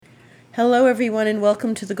Hello, everyone, and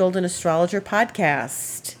welcome to the Golden Astrologer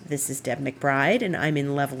Podcast. This is Deb McBride, and I'm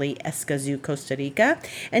in lovely Escazú, Costa Rica.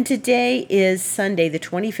 And today is Sunday, the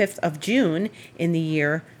 25th of June in the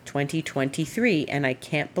year 2023. And I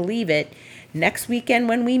can't believe it. Next weekend,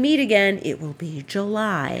 when we meet again, it will be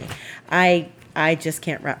July. I just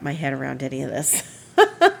can't wrap my head around any of this.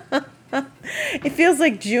 It feels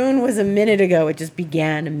like June was a minute ago. It just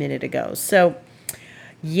began a minute ago. So,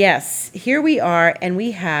 yes, here we are, and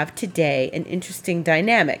we have today an interesting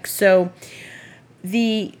dynamic. So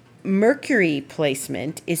the Mercury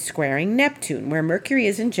placement is squaring Neptune. Where Mercury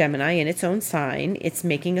is in Gemini in its own sign, it's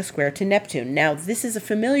making a square to Neptune. Now, this is a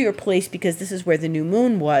familiar place because this is where the new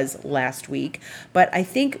moon was last week, but I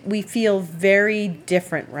think we feel very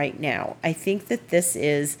different right now. I think that this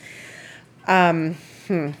is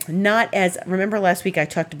not as, remember last week I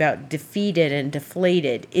talked about defeated and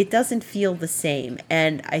deflated. It doesn't feel the same.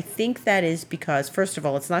 And I think that is because, first of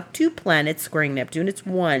all, it's not two planets squaring Neptune, it's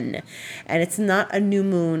one. And it's not a new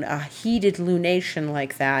moon, a heated lunation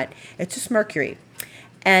like that. It's just Mercury.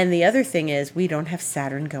 And the other thing is we don't have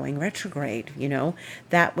Saturn going retrograde,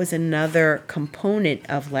 That was another component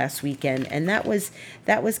of last weekend. And that was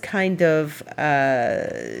kind of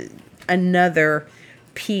another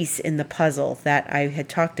piece in the puzzle that I had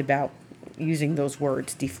talked about using those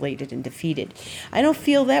words, deflated and defeated. I don't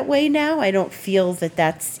feel that way now. I don't feel that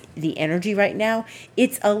that's the energy right now.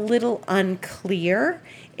 It's a little unclear.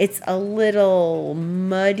 It's a little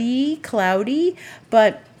muddy, cloudy,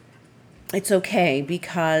 but it's okay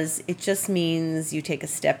because it just means you take a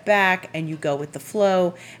step back and you go with the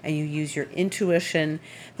flow and you use your intuition.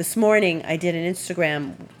 This morning I did an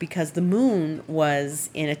Instagram because the moon was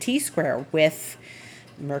in a T-square with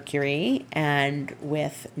Mercury and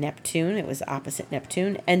with Neptune. It was opposite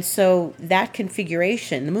Neptune. And so that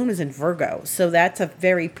configuration, the moon is in Virgo. So that's a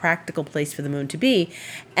very practical place for the moon to be.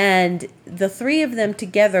 And the three of them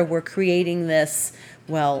together were creating this,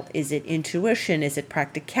 well, is it intuition? Is it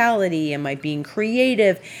practicality? Am I being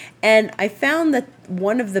creative? And I found that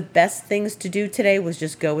one of the best things to do today was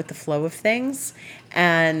just go with the flow of things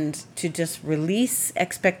and to just release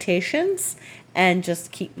expectations and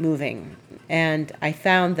just keep moving. And I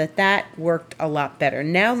found that worked a lot better.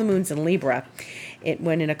 Now the moon's in Libra. It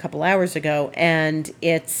went in a couple hours ago, and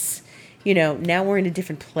it's, now we're in a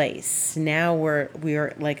different place. Now we're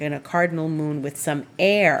like in a cardinal moon with some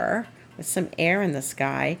air in the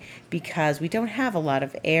sky, because we don't have a lot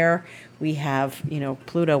of air. We have,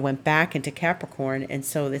 Pluto went back into Capricorn, and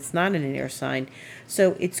so it's not in an air sign.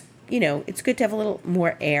 So it's good to have a little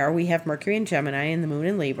more air. We have Mercury in Gemini and the moon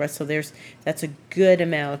in Libra, so that's a good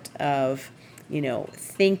amount of,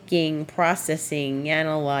 thinking, processing,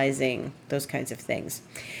 analyzing, those kinds of things.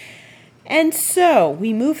 And so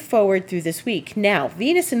we move forward through this week. Now,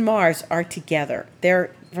 Venus and Mars are together.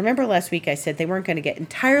 Remember last week I said they weren't going to get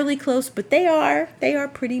entirely close, but they are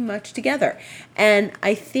pretty much together. And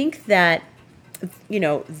I think that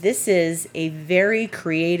this is a very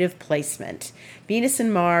creative placement. Venus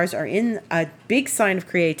and Mars are in a big sign of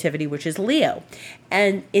creativity, which is Leo.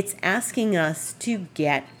 And it's asking us to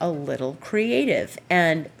get a little creative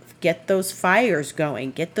and get those fires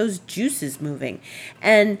going, get those juices moving.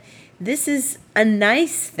 And this is a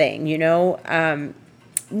nice thing,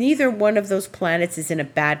 Neither one of those planets is in a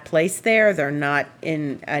bad place there. They're not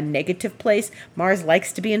in a negative place. Mars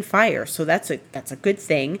likes to be in fire, so that's a good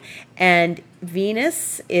thing. And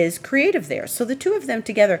Venus is creative there. So the two of them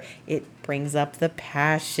together, it brings up the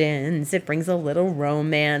passions. It brings a little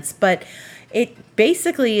romance, but it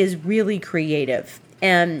basically is really creative.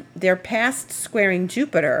 And they're past squaring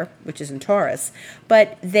Jupiter, which is in Taurus,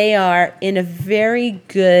 but they are in a very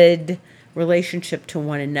good relationship to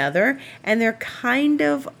one another, and they're kind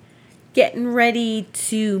of getting ready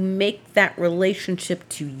to make that relationship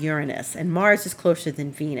to Uranus, and Mars is closer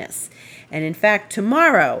than Venus. And in fact,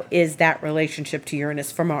 tomorrow is that relationship to Uranus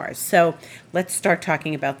for Mars. So let's start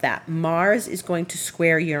talking about that. Mars is going to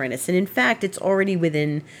square Uranus, and in fact, it's already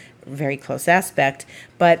within a very close aspect,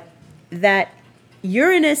 but that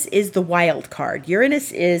Uranus is the wild card.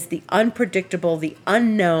 Uranus is the unpredictable, the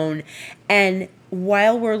unknown, and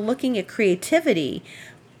while we're looking at creativity,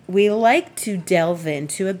 we like to delve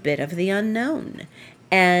into a bit of the unknown.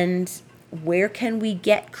 And where can we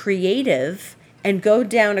get creative and go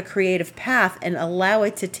down a creative path and allow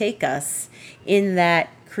it to take us in that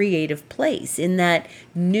creative place, in that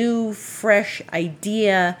new, fresh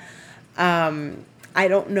idea? I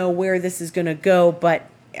don't know where this is going to go, but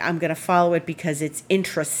I'm going to follow it because it's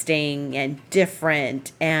interesting and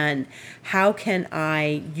different. And how can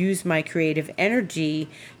I use my creative energy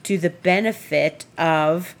to the benefit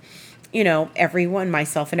of, everyone,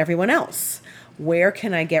 myself and everyone else? where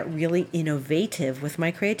can I get really innovative with my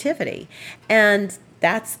creativity? And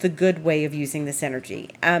that's the good way of using this energy.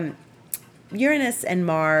 Uranus and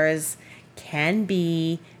Mars can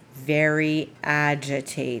be very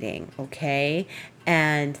agitating, okay?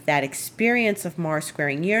 And that experience of Mars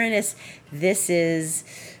squaring Uranus, this is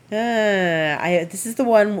this is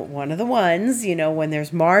one of the ones, when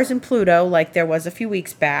there's Mars and Pluto, like there was a few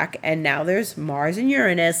weeks back, and now there's Mars and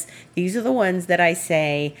Uranus. These are the ones that I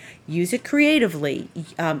say, use it creatively,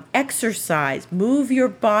 exercise, move your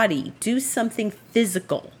body, do something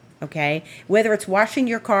physical, okay? Whether it's washing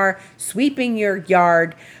your car, sweeping your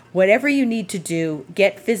yard, whatever you need to do,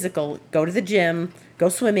 get physical, go to the gym, go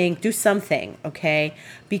swimming, do something, okay?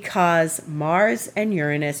 Because Mars and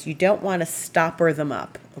Uranus, you don't want to stopper them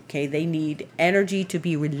up, okay? They need energy to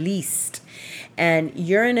be released. And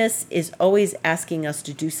Uranus is always asking us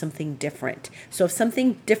to do something different. So if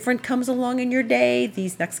something different comes along in your day,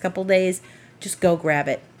 these next couple days, just go grab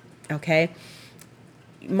it, okay?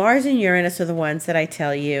 Mars and Uranus are the ones that I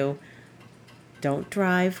tell you, don't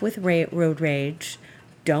drive with road rage.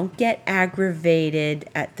 Don't get aggravated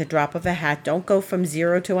at the drop of a hat. Don't go from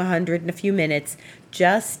 0 to 100 in a few minutes.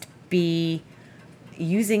 Just be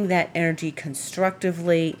using that energy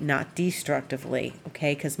constructively, not destructively,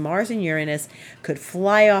 okay? Because Mars and Uranus could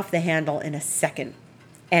fly off the handle in a second.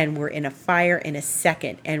 And we're in a fire in a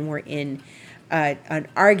second. And we're in an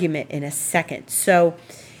argument in a second. So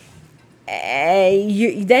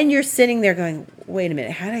then you're sitting there going, wait a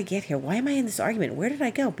minute, how did I get here? Why am I in this argument? Where did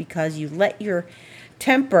I go? Because you let your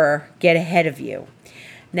temper get ahead of you.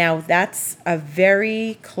 Now, that's a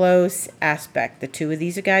very close aspect. The two of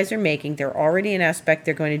these guys are making. They're already in aspect.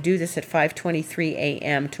 They're going to do this at 5:23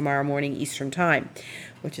 a.m. tomorrow morning Eastern time,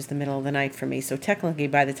 which is the middle of the night for me. So technically,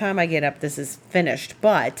 by the time I get up, this is finished.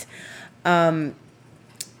 But,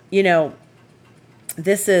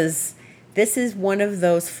 this is one of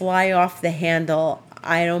those fly off the handle,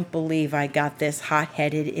 I don't believe I got this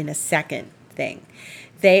hot-headed in a second thing.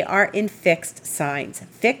 They are in fixed signs.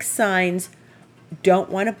 Fixed signs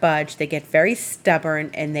don't want to budge. They get very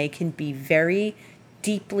stubborn and they can be very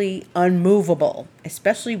deeply unmovable,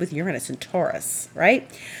 especially with Uranus and Taurus, right?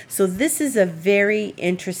 So this is a very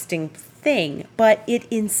interesting thing, but it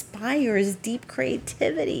inspires deep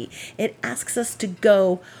creativity. It asks us to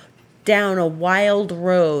go down a wild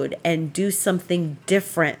road and do something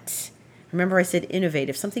different. Remember, I said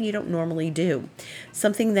innovative, something you don't normally do,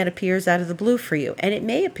 something that appears out of the blue for you. And it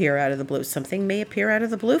may appear out of the blue. Something may appear out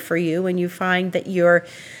of the blue for you and you find that you're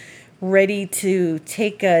ready to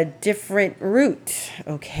take a different route,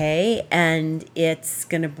 okay? And it's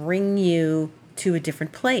going to bring you to a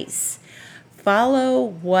different place. Follow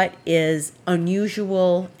what is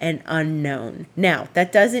unusual and unknown. Now,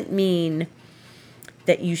 that doesn't mean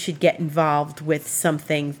that you should get involved with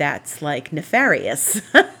something that's like nefarious.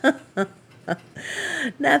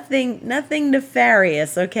 Nothing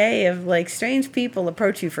nefarious, okay? If like strange people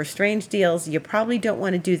approach you for strange deals, you probably don't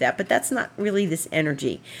want to do that, but that's not really this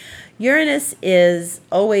energy. Uranus is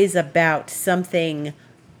always about something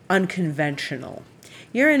unconventional.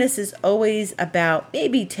 Uranus is always about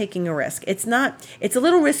maybe taking a risk. It's a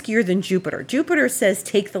little riskier than Jupiter. Jupiter says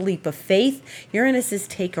take the leap of faith. Uranus is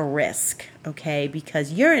take a risk, okay?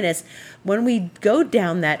 Because Uranus, when we go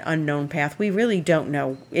down that unknown path, we really don't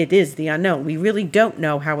know. It is the unknown. We really don't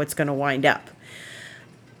know how it's going to wind up.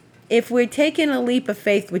 If we're taking a leap of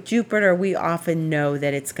faith with Jupiter, we often know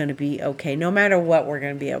that it's going to be okay. No matter what, we're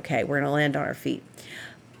going to be okay. We're going to land on our feet.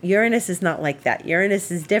 Uranus is not like that. Uranus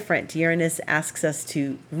is different. Uranus asks us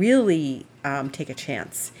to really take a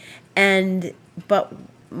chance. But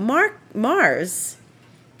Mars,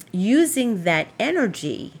 using that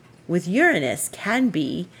energy with Uranus can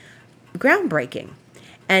be groundbreaking.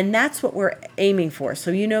 And that's what we're aiming for. So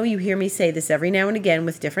you hear me say this every now and again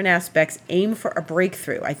with different aspects, aim for a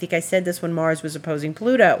breakthrough. I think I said this when Mars was opposing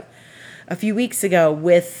Pluto a few weeks ago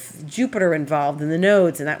with Jupiter involved in the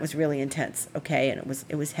nodes, and that was really intense, okay? And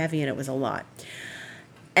it was heavy and it was a lot.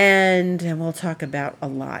 And we'll talk about a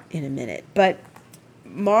lot in a minute. But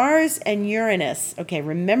Mars and Uranus, okay,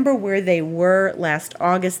 remember where they were last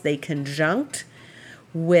August? They conjunct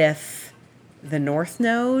with the North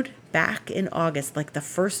Node back in August, like the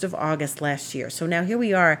 1st of August last year. So now here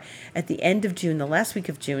we are at the end of June, the last week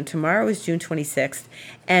of June. Tomorrow is June 26th.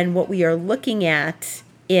 And what we are looking at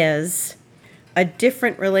is a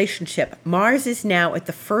different relationship. Mars is now at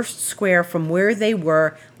the first square from where they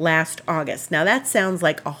were last August. Now that sounds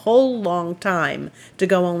like a whole long time to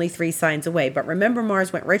go only 3 signs away. But remember,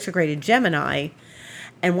 Mars went retrograde in Gemini.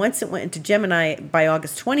 And once it went into Gemini by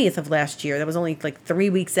August 20th of last year, that was only like 3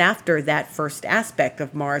 weeks after that first aspect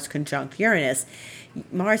of Mars conjunct Uranus,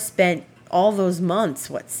 Mars spent all those months,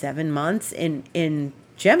 7 months in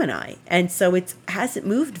Gemini. And so it hasn't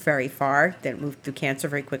moved very far. Then it moved through Cancer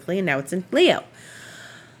very quickly, and now it's in Leo.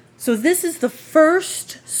 So this is the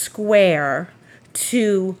first square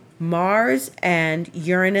to Mars and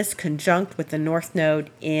Uranus conjunct with the North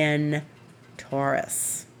Node in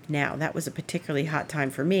Taurus. Now, that was a particularly hot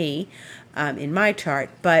time for me in my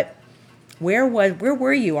chart, but where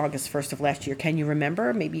were you August 1st of last year? Can you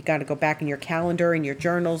remember? Maybe you got to go back in your calendar, in your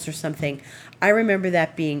journals or something. I remember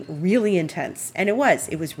that being really intense, and it was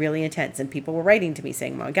really intense, and people were writing to me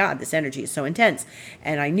saying, my God, this energy is so intense,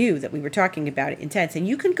 and I knew that we were talking about it intense, and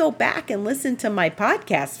you can go back and listen to my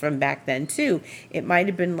podcast from back then too. It might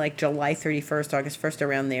have been like July 31st, August 1st,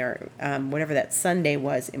 around there, whatever that Sunday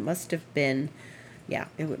was. It must have been,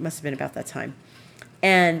 it must have been about that time,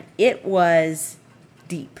 and it was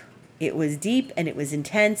deep. It was deep and it was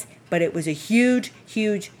intense, but it was a huge,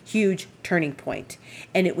 huge, huge turning point.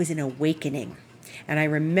 And it was an awakening. And I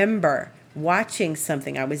remember watching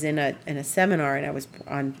something. I was in a seminar, and I was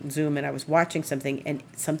on Zoom, and I was watching something, and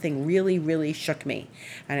something really, really shook me.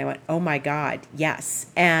 And I went, oh my God, yes.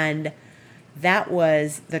 And that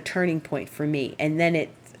was the turning point for me. And then it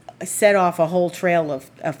set off a whole trail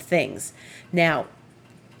of things. Now,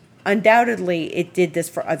 undoubtedly, it did this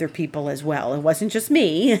for other people as well. It wasn't just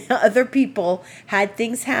me. Other people had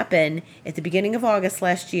things happen at the beginning of August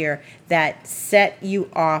last year that set you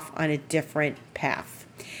off on a different path.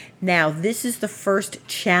 Now, this is the first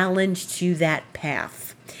challenge to that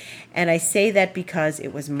path. And I say that because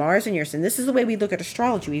it was Mars and Uranus. And this is the way we look at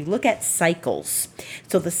astrology. We look at cycles.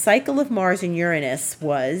 So the cycle of Mars and Uranus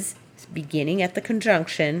was beginning at the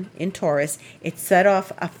conjunction in Taurus. It set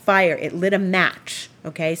off a fire. It lit a match.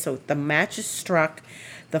 Okay, so the match is struck.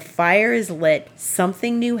 The fire is lit.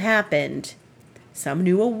 Something new happened. Some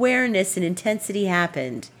new awareness and intensity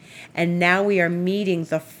happened. And now we are meeting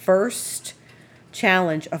the first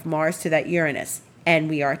challenge of Mars to that Uranus. And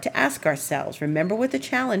we are to ask ourselves, remember what the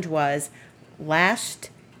challenge was last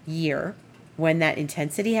year when that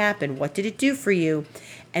intensity happened? What did it do for you?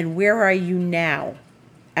 And where are you now?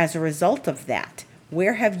 As a result of that,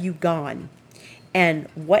 where have you gone? And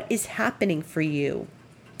what is happening for you?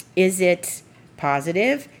 Is it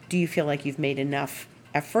positive? Do you feel like you've made enough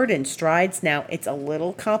effort and strides? Now, it's a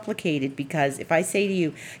little complicated, because if I say to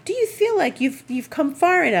you, do you feel like you've come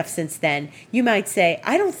far enough since then? You might say,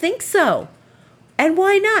 I don't think so. And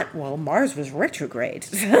why not? Well, Mars was retrograde.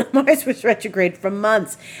 Mars was retrograde for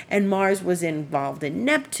months. And Mars was involved in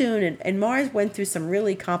Neptune. And Mars went through some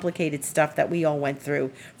really complicated stuff that we all went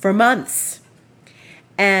through for months.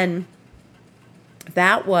 And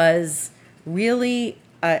that was really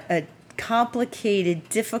a complicated,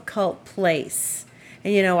 difficult place.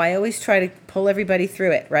 And, I always try to pull everybody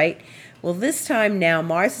through it, right? Well, this time now,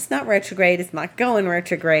 Mars is not retrograde. It's not going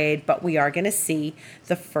retrograde. But we are going to see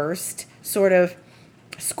the first sort of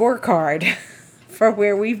scorecard for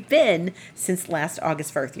where we've been since last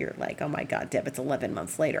August 1st. You're like, oh my God, Deb, it's 11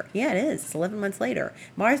 months later. Yeah, it is. It's 11 months later.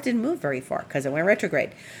 Mars didn't move very far because it went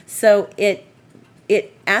retrograde. So it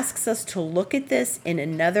asks us to look at this in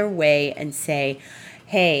another way and say,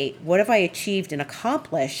 hey, what have I achieved and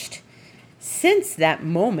accomplished since that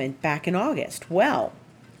moment back in August? Well,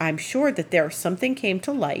 I'm sure that something came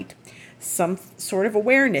to light. Some sort of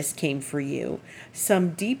awareness came for you.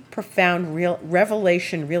 Some deep, profound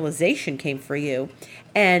realization came for you.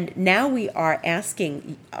 And now we are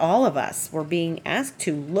asking, all of us, we're being asked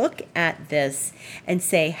to look at this and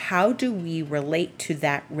say, how do we relate to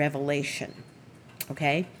that revelation?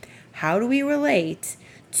 Okay? How do we relate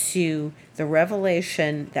to the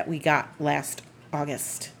revelation that we got last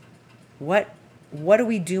August? What are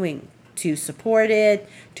we doing to support it,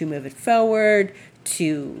 to move it forward,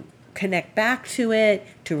 to connect back to it,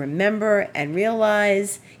 to remember and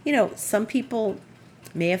realize? Some people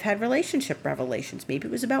may have had relationship revelations. Maybe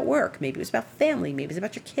it was about work. Maybe it was about family. Maybe it's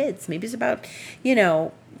about your kids. Maybe it's about,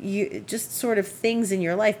 you just sort of things in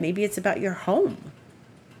your life. Maybe it's about your home.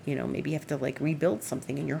 Maybe you have to rebuild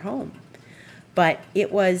something in your home. But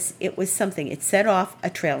it was something. It set off a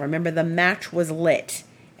trail. Remember, the match was lit.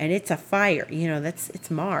 And it's a fire. It's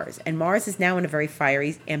Mars. And Mars is now in a very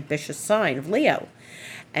fiery, ambitious sign of Leo.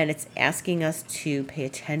 And it's asking us to pay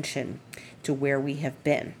attention to where we have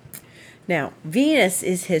been. Now, Venus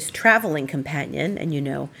is his traveling companion. And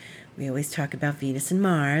we always talk about Venus and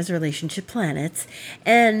Mars, relationship planets.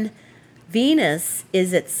 And Venus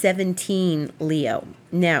is at 17 Leo.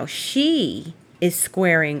 Now, she is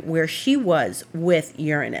squaring where she was with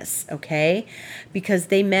Uranus, okay? Because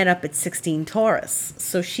they met up at 16 Taurus.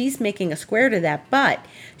 So she's making a square to that, but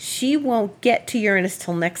she won't get to Uranus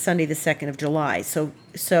till next Sunday, the 2nd of July. So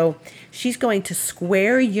she's going to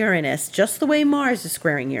square Uranus just the way Mars is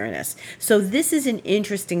squaring Uranus. So this is an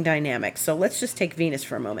interesting dynamic. So let's just take Venus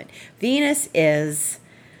for a moment. Venus is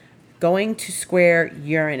going to square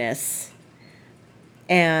Uranus,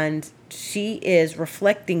 and she is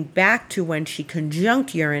reflecting back to when she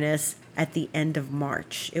conjunct Uranus at the end of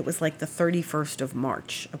March. It was like the 31st of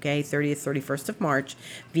March, okay? 30th, 31st of March.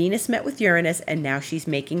 Venus met with Uranus, and now she's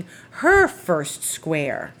making her first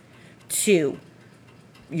square to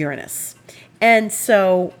Uranus. And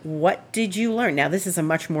so what did you learn? Now, this is a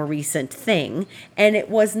much more recent thing, and it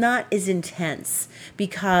was not as intense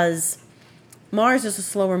because Mars is a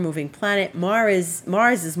slower moving planet. Mars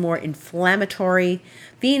is more inflammatory.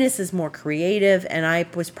 Venus is more creative. And I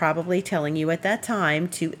was probably telling you at that time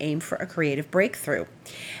to aim for a creative breakthrough.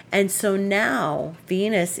 And so now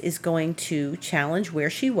Venus is going to challenge where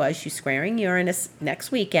she was. She's squaring Uranus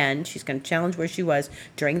next weekend. She's going to challenge where she was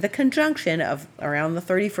during the conjunction of around the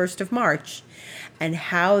 31st of March and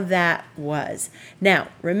how that was. Now,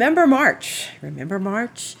 remember March?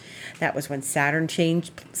 That was when Saturn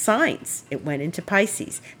changed signs. It went into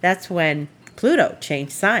Pisces. That's when Pluto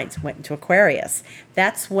changed signs, went into Aquarius.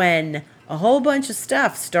 That's when a whole bunch of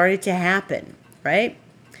stuff started to happen, right?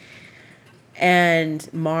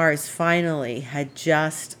 And Mars finally had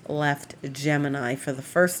just left Gemini for the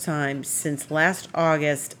first time since last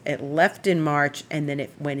August. It left in March, and then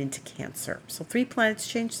it went into Cancer. So 3 planets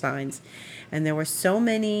changed signs, and there were so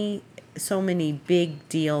many big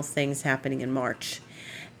deal things happening in March.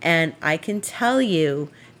 And I can tell you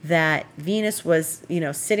that Venus was,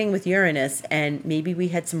 sitting with Uranus, and maybe we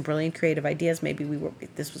had some brilliant creative ideas. Maybe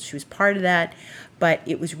she was part of that, but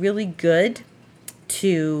it was really good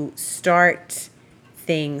to start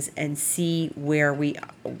things and see where we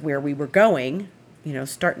were going,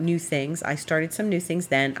 start new things. I started some new things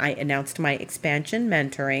then. I announced my expansion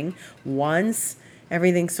mentoring once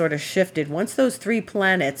everything sort of shifted. Once those 3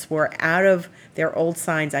 planets were out of their old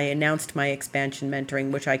signs, I announced my expansion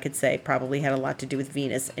mentoring, which I could say probably had a lot to do with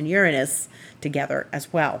Venus and Uranus together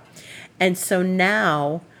as well. And so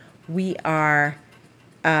now we are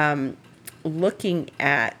looking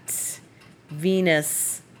at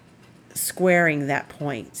Venus squaring that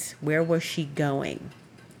point. Where was she going?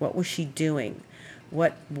 What was she doing?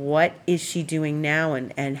 What is she doing now,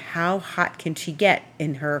 and how hot can she get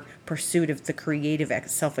in her pursuit of the creative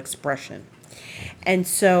self-expression? And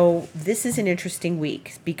so this is an interesting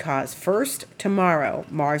week because first, tomorrow,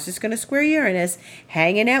 Mars is going to square Uranus,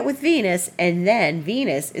 hanging out with Venus, and then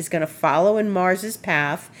Venus is going to follow in Mars's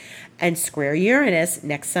path and square Uranus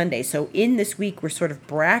next Sunday. So in this week, we're sort of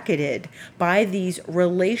bracketed by these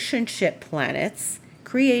relationship planets,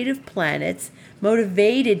 creative planets,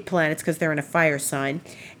 motivated planets because they're in a fire sign,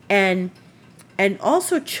 and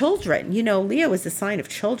also children. Leo is the sign of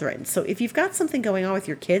children. So if you've got something going on with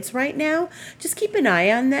your kids right now, just keep an eye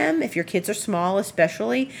on them. If your kids are small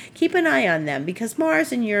especially, keep an eye on them because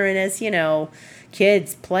Mars and Uranus,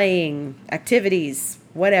 kids playing, activities,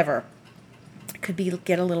 whatever, could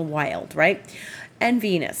get a little wild, right? And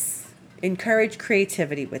Venus, encourage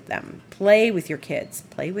creativity with them. Play with your kids.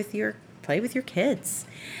 Play with your kids.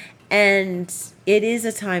 And it is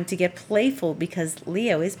a time to get playful because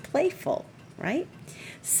Leo is playful, right?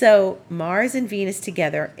 So Mars and Venus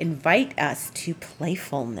together invite us to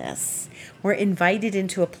playfulness. We're invited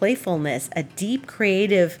into a playfulness, a deep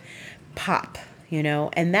creative pop,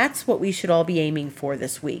 and that's what we should all be aiming for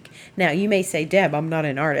this week. Now, you may say, Deb, I'm not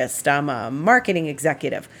an artist. I'm a marketing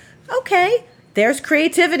executive. Okay, there's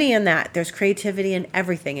creativity in that. There's creativity in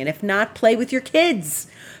everything. And if not, play with your kids.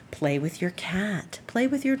 Play with your cat. Play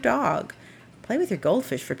with your dog. Play with your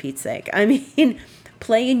goldfish, for Pete's sake. I mean,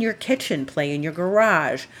 play in your kitchen. Play in your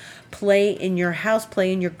garage. Play in your house.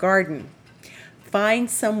 Play in your garden.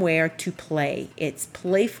 Find somewhere to play. It's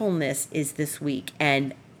playfulness is this week.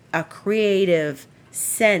 And a creative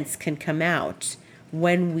sense can come out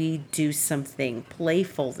when we do something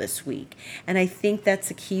playful this week. And I think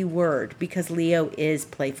that's a key word because Leo is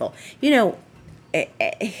playful. Leo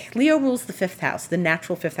rules the 5th house, the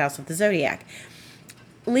natural 5th house of the zodiac.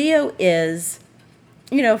 Leo is,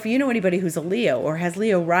 if you know anybody who's a Leo or has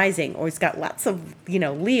Leo rising or has got lots of,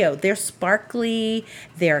 Leo, they're sparkly,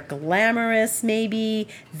 they're glamorous maybe,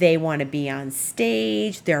 they want to be on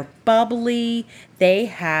stage, they're bubbly, they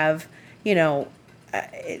have,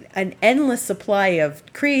 an endless supply of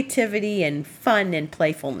creativity and fun and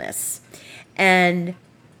playfulness. And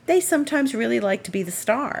they sometimes really like to be the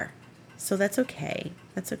star. So that's okay.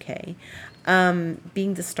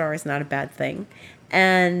 Being the star is not a bad thing.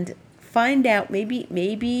 And find out,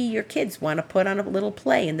 maybe your kids want to put on a little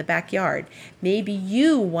play in the backyard. Maybe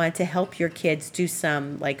you want to help your kids do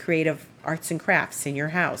some like creative arts and crafts in your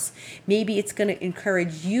house. Maybe it's going to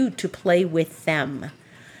encourage you to play with them.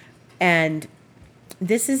 And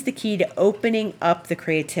this is the key to opening up the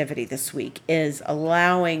creativity this week, is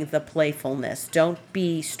allowing the playfulness. Don't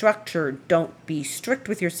be structured. Don't be strict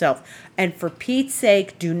with yourself. And for Pete's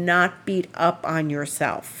sake, do not beat up on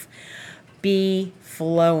yourself. Be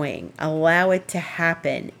flowing. Allow it to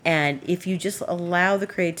happen. And if you just allow the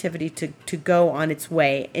creativity to go on its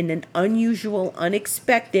way in an unusual,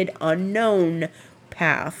 unexpected, unknown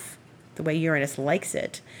path, the way Uranus likes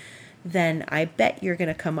it, then I bet you're going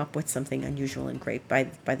to come up with something unusual and great by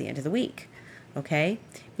the end of the week. Okay?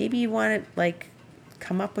 Maybe you want to like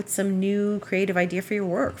come up with some new creative idea for your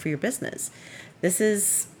work, for your business. This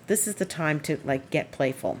is the time to like get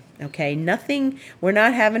playful. Okay? We're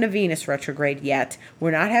not having a Venus retrograde yet. We're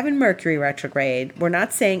not having Mercury retrograde. We're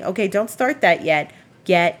not saying, okay, don't start that yet.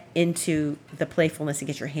 Get into the playfulness and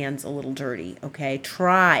get your hands a little dirty. Okay?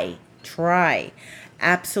 Try.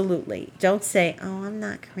 Absolutely. Don't say, oh, I'm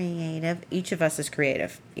not creative. Each of us is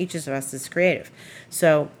creative.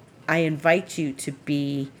 So I invite you to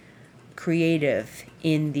be creative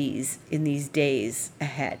in these days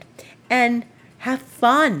ahead. And have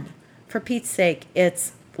fun. For Pete's sake,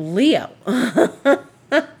 it's Leo.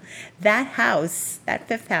 That house, that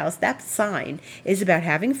fifth house, that sign is about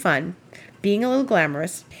having fun, being a little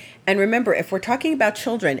glamorous. And remember, if we're talking about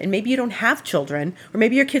children, and maybe you don't have children, or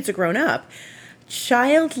maybe your kids are grown up,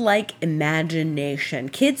 childlike imagination.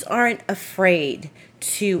 Kids aren't afraid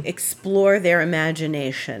to explore their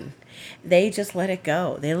imagination. They just let it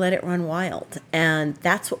go. They let it run wild. And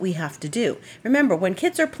that's what we have to do. Remember, when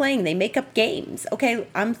kids are playing, they make up games. Okay,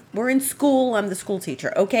 we're in school. I'm the school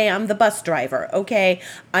teacher. Okay, I'm the bus driver. Okay,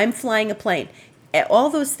 I'm flying a plane. All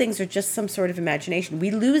those things are just some sort of imagination.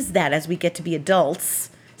 We lose that as we get to be adults,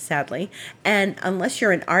 sadly. And unless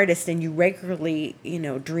you're an artist and you regularly,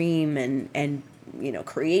 dream and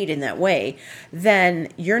create in that way, then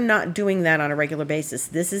you're not doing that on a regular basis.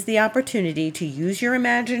 This is the opportunity to use your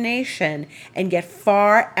imagination and get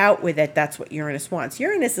far out with it. That's what Uranus wants.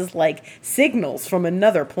 Uranus is like signals from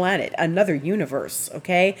another planet, another universe,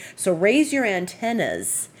 okay? So raise your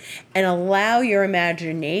antennas and allow your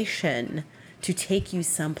imagination to take you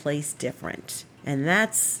someplace different. And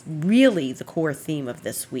that's really the core theme of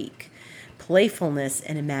this week. Playfulness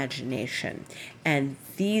and imagination. And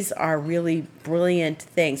these are really brilliant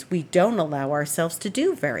things we don't allow ourselves to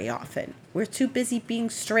do very often. We're too busy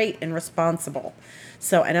being straight and responsible.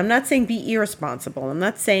 So, and I'm not saying be irresponsible. I'm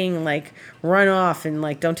not saying like run off and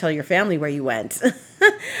like don't tell your family where you went.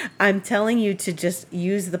 I'm telling you to just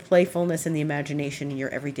use the playfulness and the imagination in your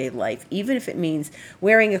everyday life, even if it means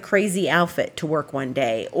wearing a crazy outfit to work one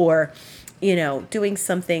day, or, doing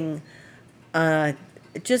something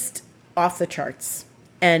just off the charts.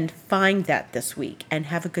 And find that this week and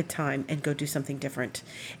have a good time and go do something different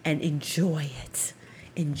and enjoy it.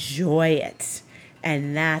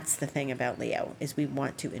 And that's the thing about Leo, is we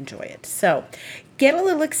want to enjoy it. So get a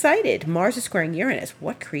little excited. Mars is squaring Uranus.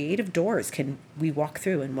 What creative doors can we walk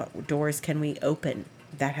through, and what doors can we open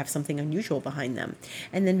that have something unusual behind them?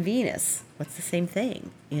 And then Venus, what's the same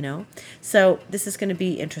thing, So this is going to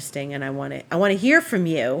be interesting, and I want to hear from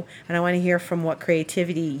you, and I want to hear from what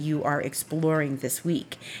creativity you are exploring this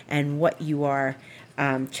week and what you are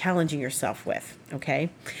challenging yourself with, okay?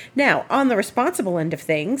 Now, on the responsible end of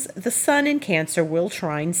things, the Sun in Cancer will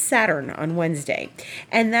trine Saturn on Wednesday,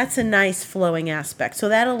 and that's a nice flowing aspect. So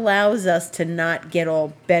that allows us to not get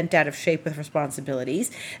all bent out of shape with responsibilities,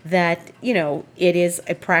 that, it is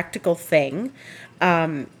a practical thing.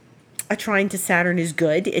 A trine to Saturn is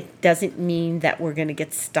good. It doesn't mean that we're going to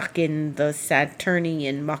get stuck in the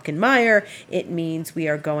Saturnian muck and mire. It means we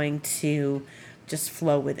are going to just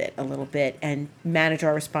flow with it a little bit and manage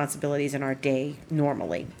our responsibilities in our day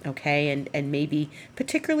normally, okay? And maybe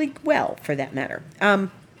particularly well, for that matter.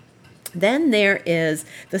 Then there is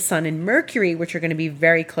the Sun and Mercury, which are going to be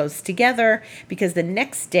very close together, because the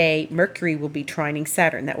next day Mercury will be trining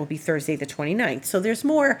Saturn. That will be Thursday the 29th. So there's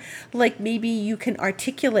more like maybe you can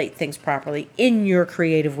articulate things properly in your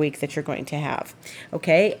creative week that you're going to have.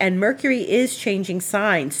 Okay? And Mercury is changing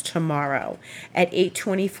signs tomorrow at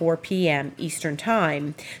 8:24 p.m. Eastern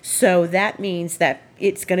Time. So that means that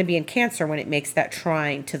it's going to be in Cancer when it makes that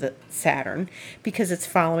trine to the Saturn, because it's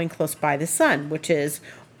following close by the Sun, which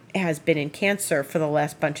has been in Cancer for the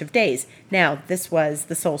last bunch of days. Now, this was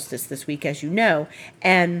the solstice this week, as you know,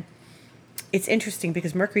 and it's interesting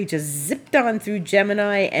because Mercury just zipped on through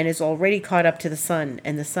Gemini and is already caught up to the Sun,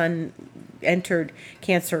 and the Sun entered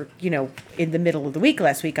Cancer, in the middle of the week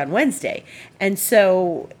last week on Wednesday. And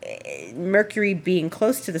so Mercury being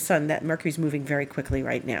close to the sun, that Mercury's moving very quickly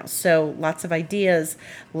right now. So lots of ideas,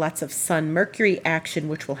 lots of Sun-Mercury action,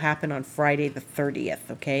 which will happen on Friday the 30th,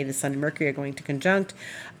 okay? The Sun and Mercury are going to conjunct.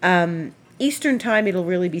 Eastern time, it'll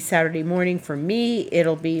really be Saturday morning. For me,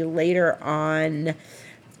 it'll be later on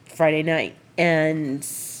Friday night. And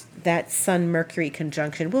that Sun-Mercury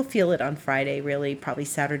conjunction, we'll feel it on Friday, really, probably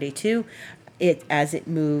Saturday too, as it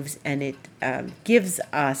moves, and it gives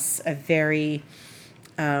us a very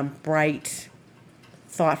bright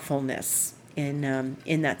thoughtfulness in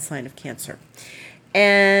that sign of Cancer.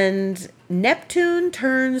 And Neptune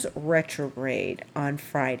turns retrograde on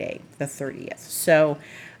Friday, the 30th. So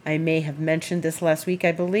I may have mentioned this last week,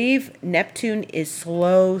 I believe. Neptune is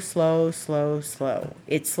slow.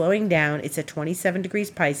 It's slowing down. It's at 27 degrees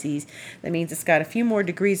Pisces. That means it's got a few more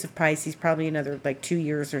degrees of Pisces, probably another 2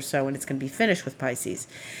 years or so, and it's going to be finished with Pisces.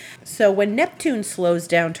 So when Neptune slows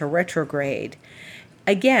down to retrograde,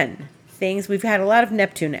 again, we've had a lot of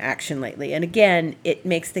Neptune action lately, and again, it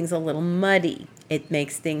makes things a little muddy. It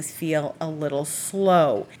makes things feel a little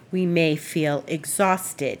slow. We may feel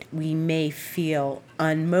exhausted. We may feel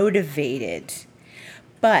unmotivated.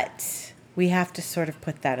 But we have to sort of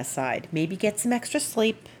put that aside. Maybe get some extra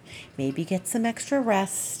sleep. Maybe get some extra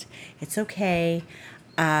rest. It's okay.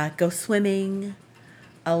 Go swimming.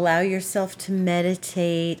 Allow yourself to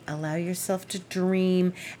meditate. Allow yourself to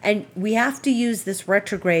dream. And we have to use this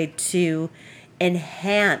retrograde to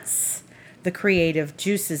enhance the creative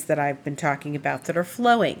juices that I've been talking about that are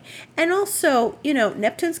flowing. And also,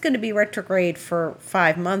 Neptune's going to be retrograde for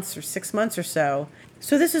 5 months or 6 months or so.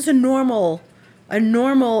 So this is a normal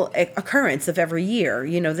occurrence of every year.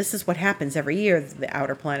 This is what happens every year. The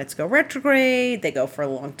outer planets go retrograde. They go for a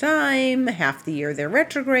long time. Half the year they're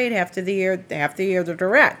retrograde, half the year they're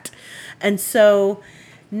direct. And so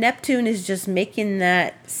Neptune is just making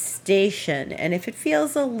that station. And if it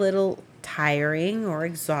feels a little tiring or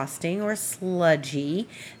exhausting or sludgy,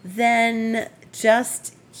 then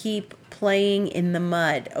just keep playing in the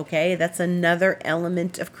mud, okay? That's another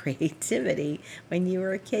element of creativity. When you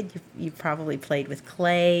were a kid, you probably played with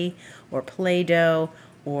clay or Play-Doh,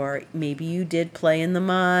 or maybe you did play in the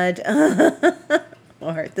mud,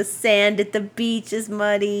 or the sand at the beach is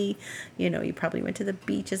muddy. You probably went to the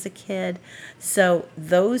beach as a kid. So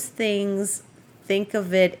those things, think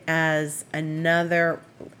of it as another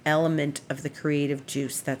element of the creative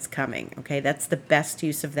juice that's coming, okay? That's the best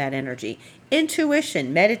use of that energy.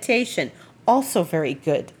 Intuition, meditation, also very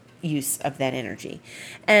good use of that energy.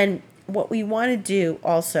 And what we want to do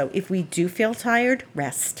also, if we do feel tired,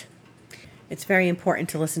 rest. It's very important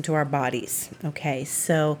to listen to our bodies, okay?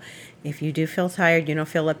 So if you do feel tired, you don't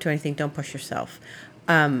feel up to anything, don't push yourself.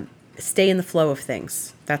 Stay in the flow of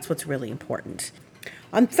things. That's what's really important.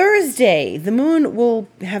 On Thursday, the moon will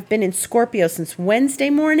have been in Scorpio since Wednesday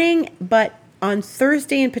morning, but on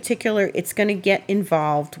Thursday in particular, it's going to get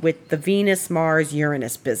involved with the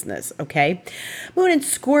Venus-Mars-Uranus business, okay? Moon in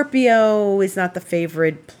Scorpio is not the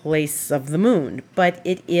favorite place of the moon, but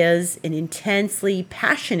it is an intensely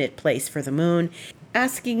passionate place for the moon,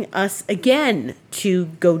 asking us again to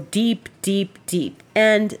go deep, deep, deep.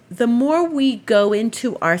 And the more we go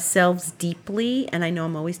into ourselves deeply, and I know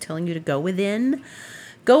I'm always telling you to go within,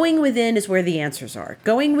 going within is where the answers are.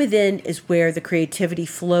 Going within is where the creativity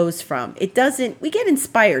flows from. We get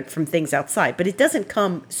inspired from things outside, but it doesn't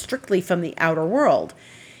come strictly from the outer world.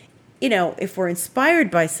 If we're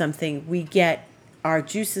inspired by something, we get our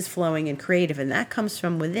juices flowing and creative, and that comes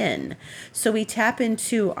from within. So we tap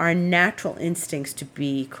into our natural instincts to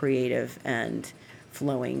be creative and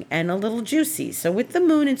flowing and a little juicy. So with the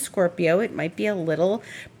moon in Scorpio, it might be a little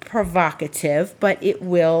provocative, but it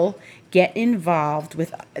will get involved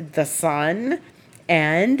with the sun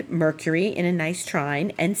and Mercury in a nice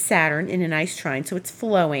trine and Saturn in a nice trine. So it's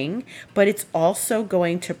flowing, but it's also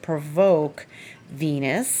going to provoke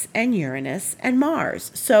Venus and Uranus and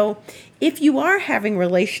Mars. So if you are having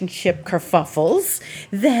relationship kerfuffles,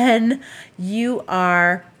 then you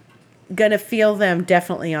are going to feel them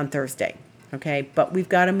definitely on Thursday. Okay, but we've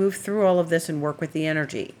got to move through all of this and work with the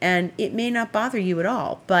energy. And it may not bother you at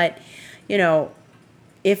all, but,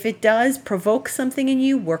 if it does provoke something in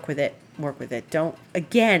you, work with it. Don't,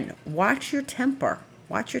 again, watch your temper.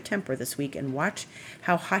 Watch your temper this week and watch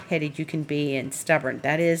how hot-headed you can be and stubborn.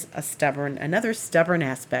 That is another stubborn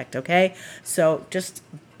aspect, okay? So just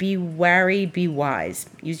be wary, be wise.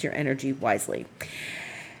 Use your energy wisely.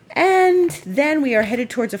 And then we are headed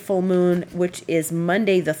towards a full moon, which is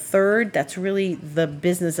Monday the 3rd. That's really the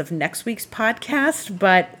business of next week's podcast,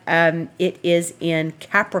 but it is in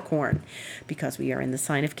Capricorn because we are in the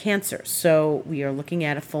sign of Cancer. So we are looking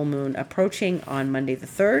at a full moon approaching on Monday the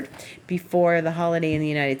 3rd before the holiday in the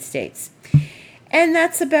United States. And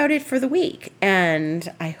that's about it for the week.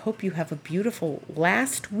 And I hope you have a beautiful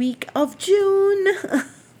last week of June.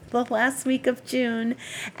 The last week of June,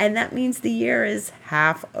 and that means the year is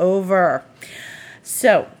half over.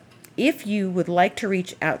 So if you would like to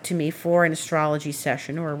reach out to me for an astrology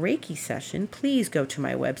session or a Reiki session, please go to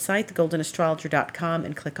my website, thegoldenastrologer.com,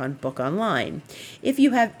 and click on Book Online. If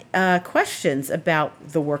you have questions about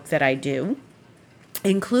the work that I do,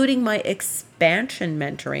 including my expansion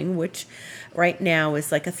mentoring, which right now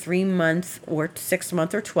is like a 3-month or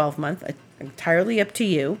 6-month or 12-month, entirely up to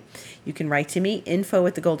you. You can write to me,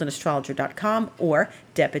 info@thegoldenastrologer.com or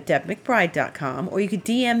deb@debmcbride.com, or you could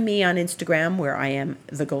DM me on Instagram, where I am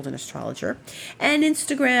The Golden Astrologer. And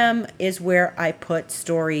Instagram is where I put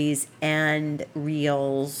stories and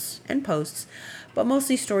reels and posts, but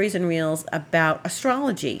mostly stories and reels about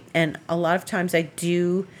astrology. And a lot of times I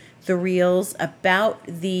do the reels about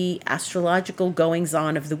the astrological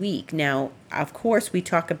goings-on of the week. Now, of course, we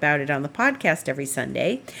talk about it on the podcast every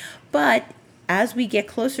Sunday, but as we get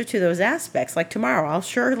closer to those aspects, like tomorrow, I'll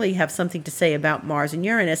surely have something to say about Mars and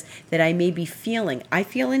Uranus that I may be feeling. I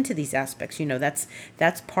feel into these aspects. You know, that's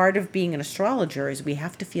part of being an astrologer, is we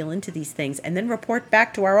have to feel into these things and then report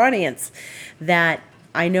back to our audience that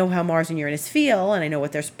I know how Mars and Uranus feel, and I know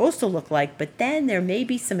what they're supposed to look like, but then there may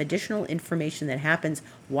be some additional information that happens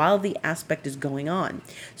while the aspect is going on.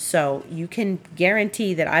 So you can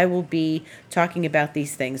guarantee that I will be talking about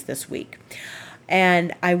these things this week.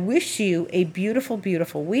 And I wish you a beautiful,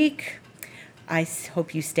 beautiful week. I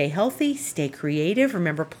hope you stay healthy, stay creative.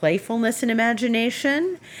 Remember playfulness and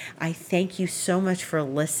imagination. I thank you so much for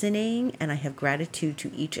listening, and I have gratitude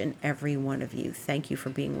to each and every one of you. Thank you for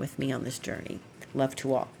being with me on this journey. Love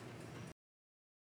to all.